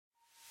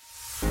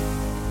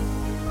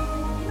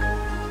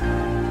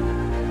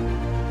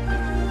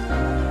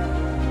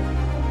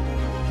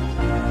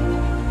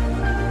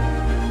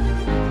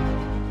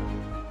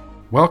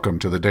Welcome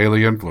to the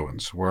Daily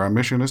Influence, where our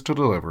mission is to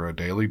deliver a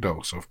daily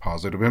dose of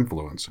positive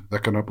influence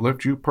that can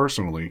uplift you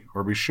personally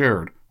or be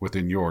shared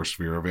within your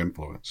sphere of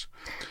influence.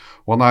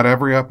 While not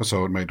every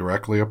episode may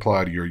directly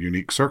apply to your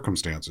unique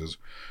circumstances,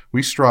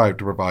 we strive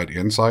to provide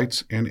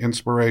insights and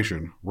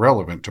inspiration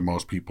relevant to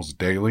most people's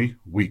daily,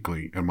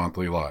 weekly, and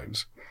monthly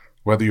lives.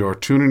 Whether you're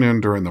tuning in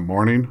during the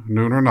morning,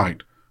 noon, or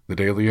night, the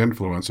Daily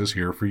Influence is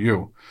here for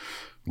you.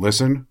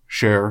 Listen,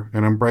 share,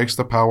 and embrace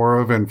the power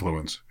of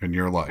influence in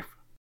your life.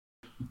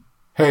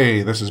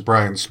 Hey, this is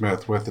Brian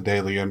Smith with the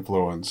Daily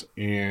Influence,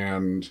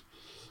 and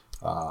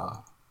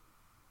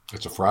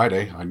it's a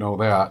Friday, I know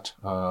that,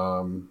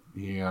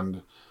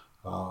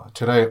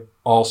 today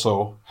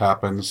also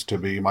happens to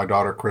be my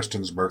daughter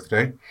Kristin's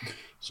birthday,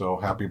 so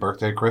happy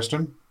birthday,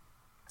 Kristin.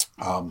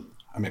 I'm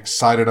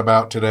excited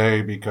about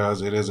today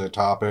because it is a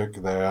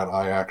topic that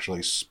I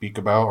actually speak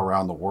about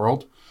around the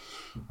world.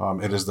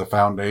 It is the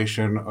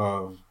foundation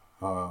of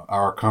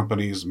our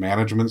company's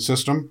management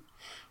system.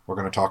 We're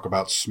going to talk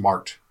about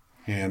S.M.A.R.T.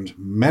 And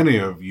many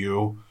of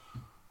you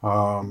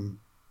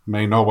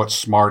may know what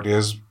S.M.A.R.T.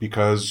 is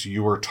because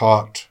you were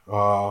taught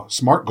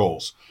SMART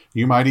goals.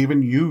 You might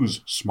even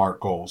use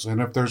SMART goals.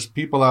 And if there's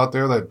people out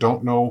there that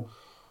don't know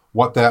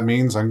what that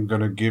means, I'm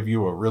going to give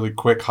you a really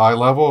quick high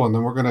level, and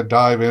then we're going to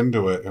dive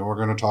into it, and we're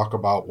going to talk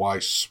about why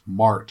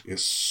SMART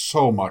is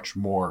so much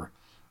more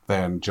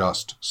than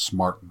just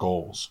SMART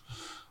goals.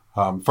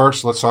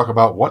 First, let's talk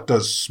about what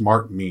does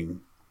SMART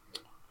mean.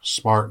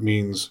 SMART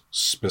means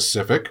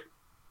specific,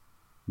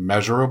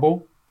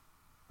 measurable,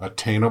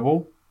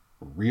 attainable,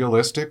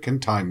 realistic,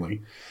 and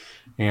timely.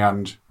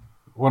 And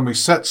when we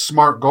set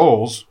SMART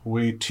goals,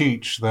 we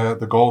teach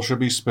that the goal should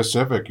be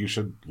specific. You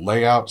should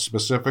lay out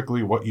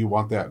specifically what you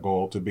want that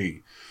goal to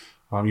be.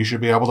 You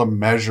should be able to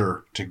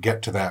measure to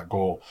get to that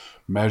goal.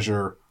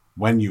 Measure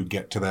when you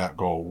get to that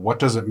goal. What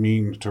does it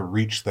mean to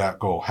reach that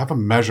goal? Have a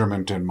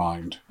measurement in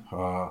mind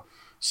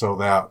so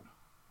that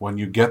when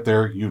you get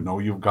there, you know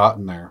you've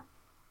gotten there.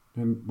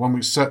 And when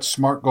we set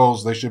SMART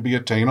goals, they should be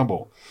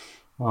attainable.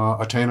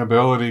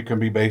 Attainability can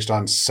be based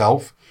on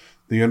self,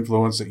 the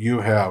influence that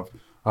you have,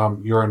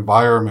 your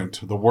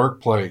environment, the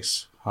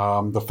workplace,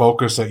 the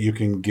focus that you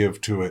can give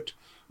to it.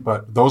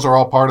 But those are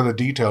all part of the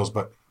details.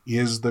 But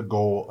is the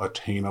goal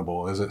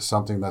attainable? Is it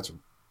something that's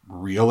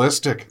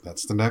realistic?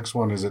 That's the next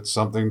one. Is it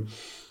something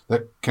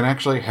that can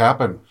actually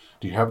happen?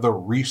 Do you have the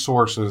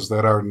resources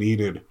that are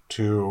needed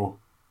to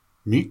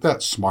meet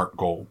that SMART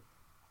goal?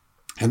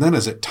 And then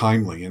is it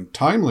timely? And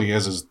timely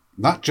is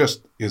not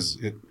just is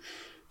it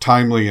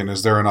timely and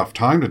is there enough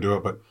time to do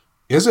it, but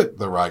is it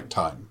the right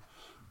time?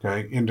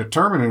 Okay, in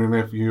determining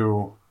if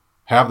you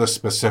have the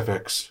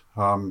specifics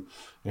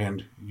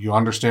and you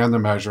understand the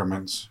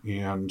measurements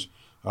and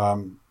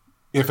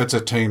if it's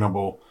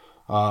attainable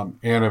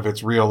and if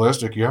it's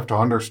realistic, you have to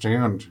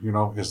understand,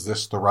 is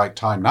this the right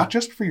time? Not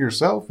just for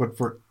yourself, but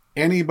for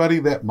anybody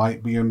that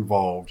might be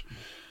involved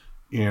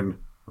in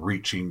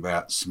reaching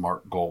that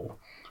SMART goal.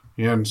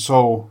 And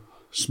so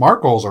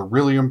SMART goals are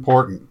really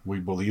important. We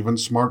believe in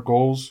SMART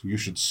goals. You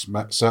should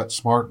set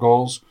SMART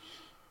goals.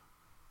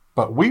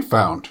 But we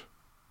found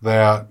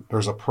that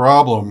there's a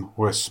problem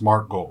with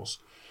SMART goals.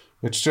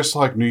 It's just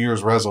like New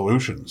Year's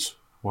resolutions.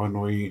 When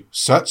we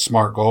set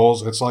SMART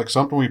goals, it's like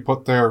something we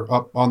put there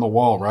up on the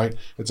wall, right?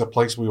 It's a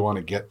place we want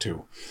to get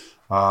to.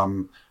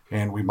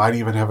 And we might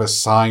even have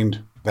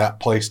assigned that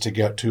place to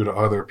get to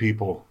other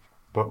people.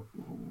 But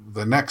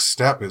the next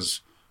step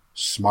is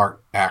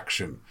SMART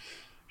action.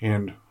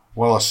 And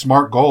while a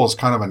SMART goal is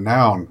kind of a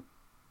noun,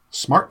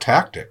 SMART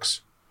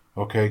tactics,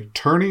 okay?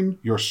 Turning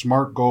your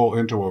SMART goal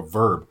into a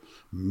verb,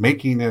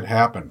 making it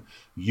happen,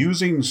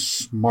 using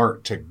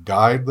SMART to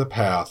guide the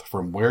path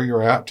from where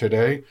you're at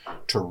today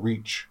to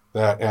reach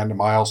that end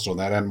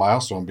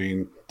milestone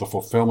being the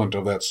fulfillment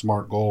of that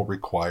SMART goal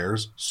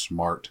requires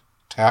SMART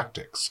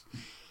tactics.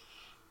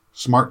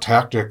 SMART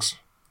tactics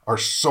are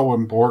so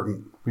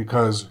important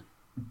because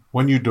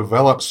when you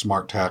develop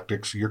SMART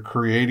tactics, you're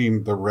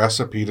creating the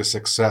recipe to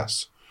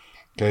success.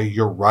 Okay,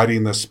 you're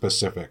writing the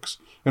specifics.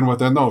 And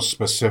within those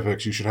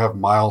specifics, you should have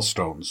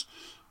milestones.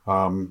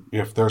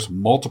 If there's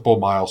multiple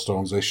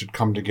milestones, they should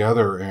come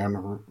together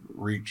and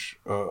reach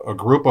a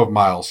group of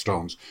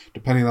milestones,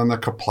 depending on the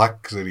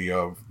complexity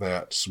of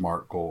that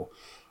SMART goal.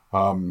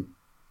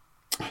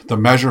 The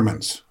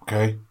measurements,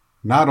 okay?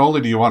 Not only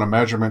do you want a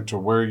measurement to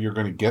where you're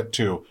going to get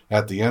to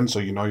at the end so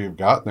you know you've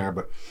gotten there,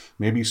 but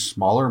maybe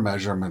smaller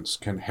measurements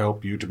can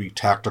help you to be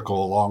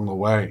tactical along the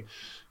way.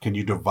 Can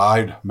you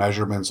divide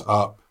measurements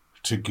up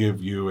to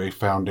give you a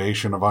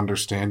foundation of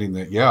understanding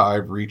that,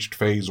 I've reached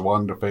phase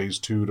 1 to phase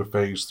 2 to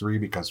phase 3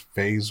 because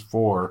phase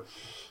 4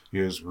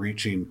 is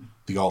reaching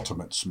the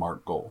ultimate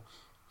SMART goal.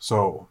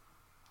 So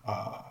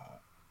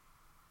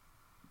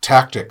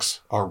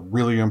tactics are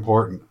really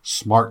important.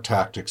 SMART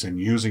tactics and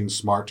using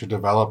SMART to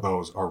develop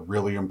those are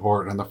really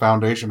important. And the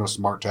foundation of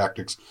SMART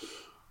tactics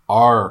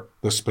are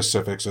the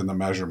specifics and the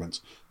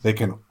measurements. They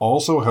can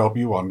also help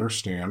you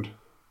understand,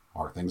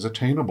 are things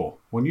attainable?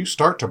 When you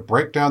start to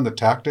break down the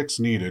tactics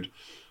needed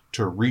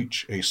to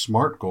reach a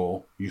SMART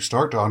goal, you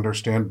start to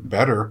understand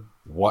better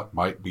what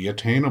might be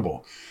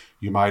attainable.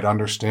 You might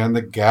understand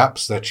the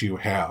gaps that you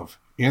have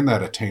in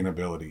that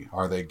attainability.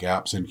 Are they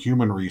gaps in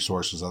human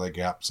resources? Are they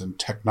gaps in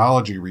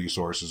technology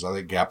resources? Are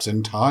they gaps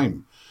in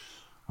time?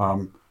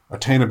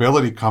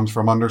 Attainability comes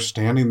from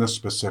understanding the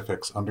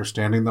specifics,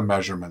 understanding the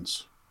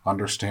measurements,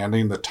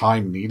 understanding the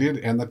time needed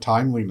and the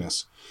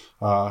timeliness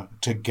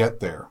to get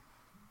there.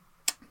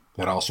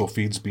 That also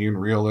feeds being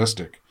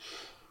realistic.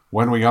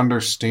 When we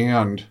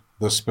understand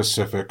the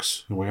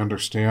specifics, and we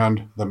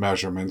understand the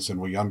measurements, and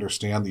we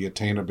understand the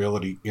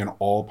attainability in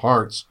all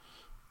parts,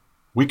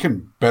 we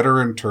can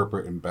better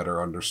interpret and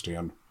better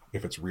understand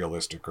if it's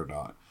realistic or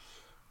not.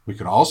 We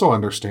can also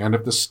understand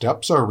if the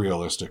steps are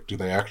realistic. Do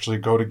they actually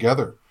go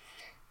together?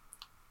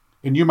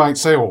 And you might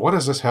say, well, what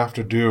does this have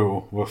to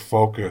do with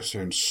focus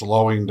and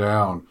slowing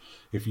down?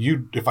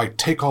 If I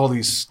take all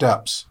these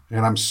steps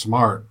and I'm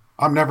smart,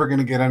 I'm never going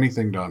to get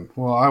anything done.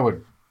 Well, I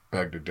would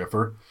beg to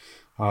differ.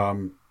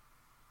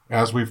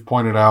 As we've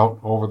pointed out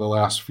over the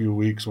last few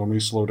weeks, when we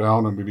slow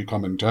down and we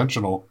become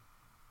intentional,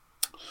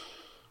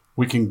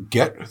 we can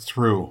get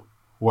through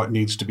what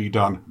needs to be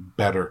done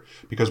better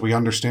because we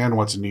understand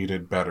what's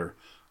needed better.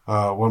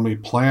 When we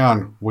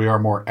plan, we are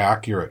more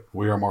accurate.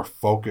 We are more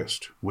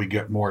focused. We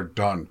get more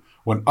done.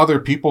 When other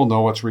people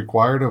know what's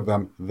required of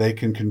them, they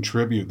can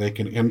contribute. They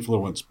can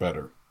influence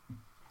better.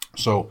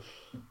 So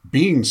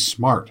being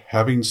smart,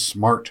 having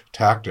smart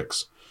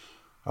tactics,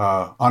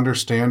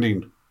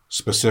 understanding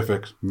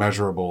specific,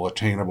 measurable,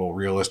 attainable,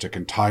 realistic,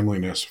 and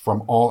timeliness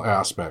from all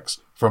aspects,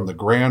 from the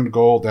grand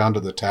goal down to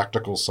the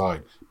tactical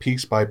side,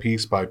 piece by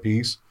piece by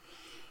piece,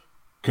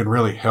 can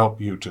really help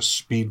you to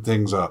speed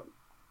things up,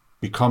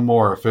 become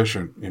more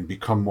efficient, and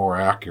become more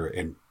accurate.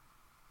 And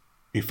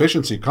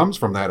efficiency comes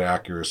from that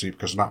accuracy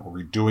because we're not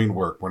redoing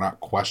work. We're not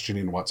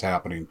questioning what's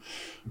happening.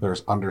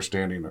 There's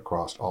understanding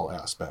across all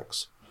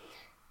aspects.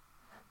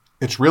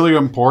 It's really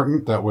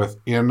important that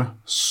within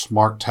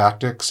SMART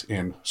tactics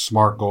and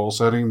SMART goal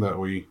setting that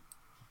we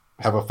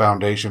have a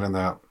foundation in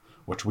that,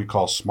 which we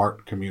call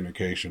SMART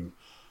communication.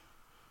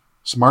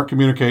 SMART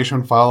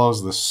communication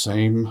follows the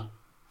same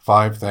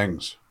 5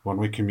 things. When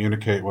we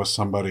communicate with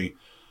somebody,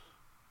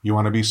 you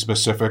want to be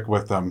specific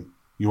with them.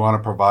 You want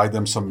to provide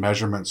them some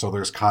measurement so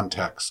there's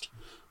context.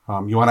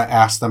 You want to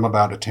ask them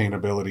about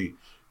attainability.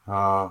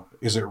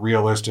 Is it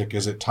realistic?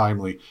 Is it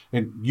timely?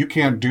 And you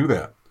can't do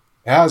that.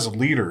 As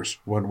leaders,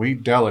 when we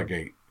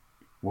delegate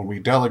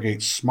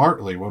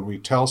smartly, when we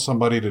tell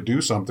somebody to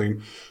do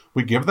something,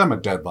 we give them a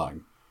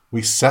deadline.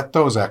 We set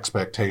those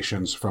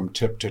expectations from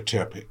tip to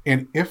tip.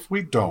 And if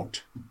we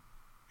don't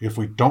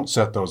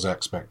set those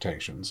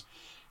expectations,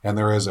 and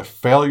there is a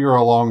failure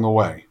along the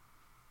way,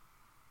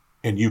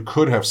 and you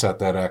could have set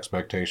that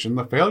expectation,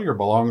 the failure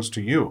belongs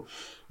to you.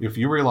 If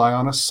you rely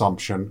on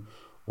assumption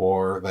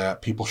or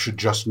that people should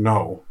just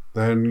know,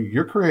 then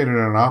you're creating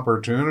an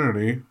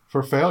opportunity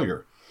for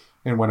failure.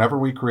 And whenever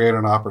we create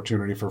an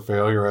opportunity for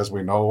failure, as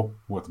we know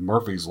with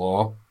Murphy's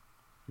Law,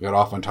 it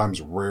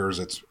oftentimes rears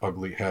its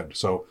ugly head.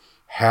 So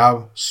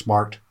have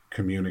smart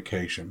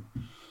communication.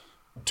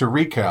 To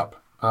recap,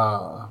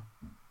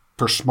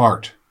 for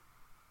SMART,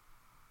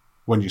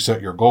 when you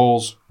set your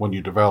goals, when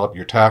you develop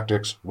your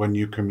tactics, when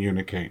you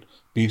communicate,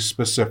 be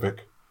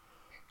specific,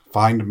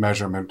 find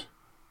measurement,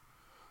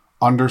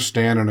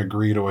 understand and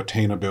agree to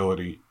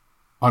attainability,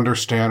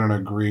 understand and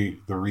agree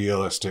the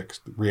realistic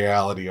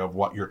reality of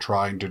what you're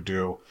trying to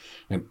do,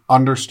 and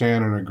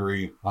understand and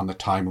agree on the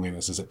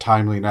timeliness. Is it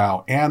timely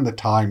now? And the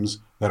times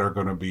that are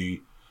going to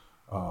be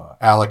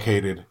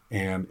allocated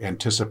and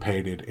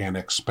anticipated and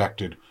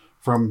expected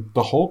from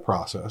the whole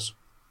process.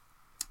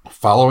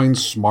 Following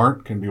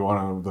SMART can be one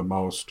of the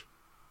most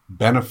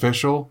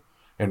beneficial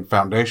and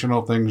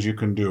foundational things you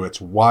can do.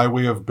 It's why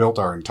we have built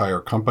our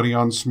entire company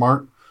on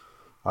SMART.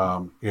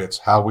 It's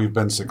how we've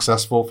been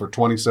successful for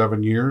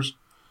 27 years.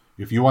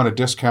 If you want to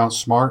discount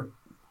SMART,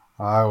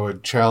 I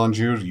would challenge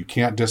you. You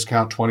can't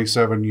discount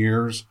 27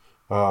 years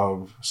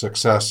of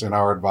success in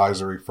our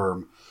advisory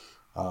firm,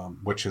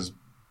 which has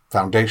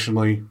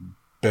foundationally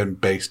been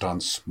based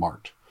on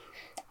SMART.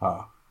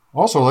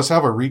 Also, let's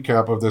have a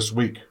recap of this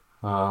week.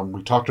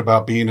 We talked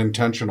about being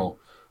intentional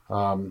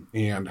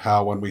and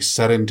how when we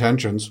set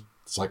intentions,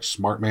 it's like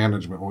SMART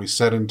management. When we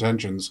set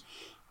intentions,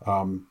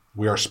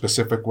 we are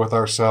specific with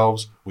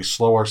ourselves. We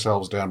slow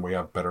ourselves down. We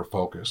have better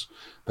focus.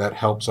 That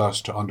helps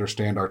us to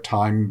understand our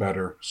time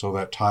better so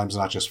that time's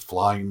not just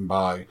flying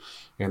by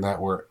and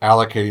that we're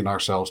allocating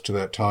ourselves to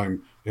that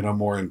time in a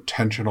more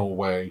intentional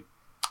way.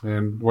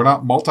 And we're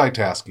not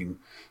multitasking.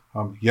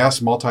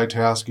 Yes,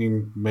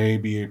 multitasking may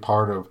be a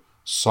part of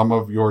some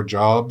of your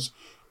jobs,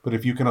 but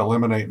if you can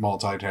eliminate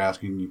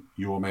multitasking,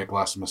 you will make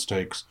less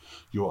mistakes.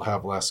 You will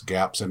have less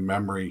gaps in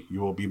memory.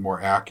 You will be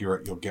more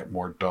accurate. You'll get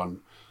more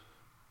done.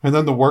 And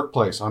then the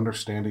workplace,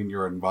 understanding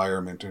your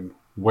environment and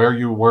where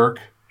you work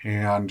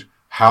and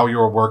how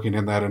you're working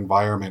in that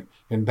environment.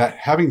 And that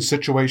having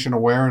situation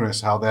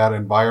awareness, how that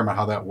environment,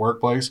 how that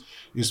workplace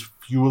is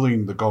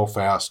fueling the go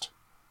fast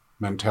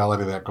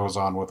mentality that goes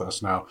on with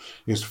us now,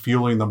 is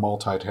fueling the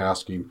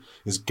multitasking,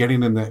 is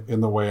getting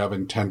in the way of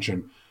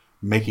intention,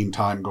 making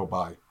time go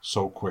by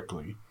so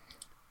quickly.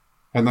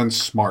 And then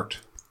SMART.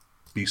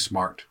 Be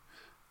smart.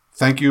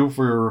 Thank you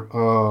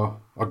for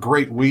a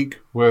great week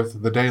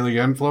with the Daily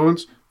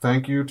Influence.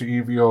 Thank you to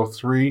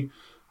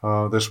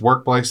EVO3, this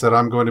workplace that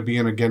I'm going to be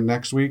in again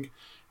next week.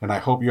 And I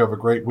hope you have a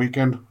great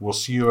weekend. We'll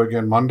see you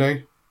again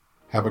Monday.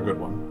 Have a good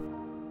one.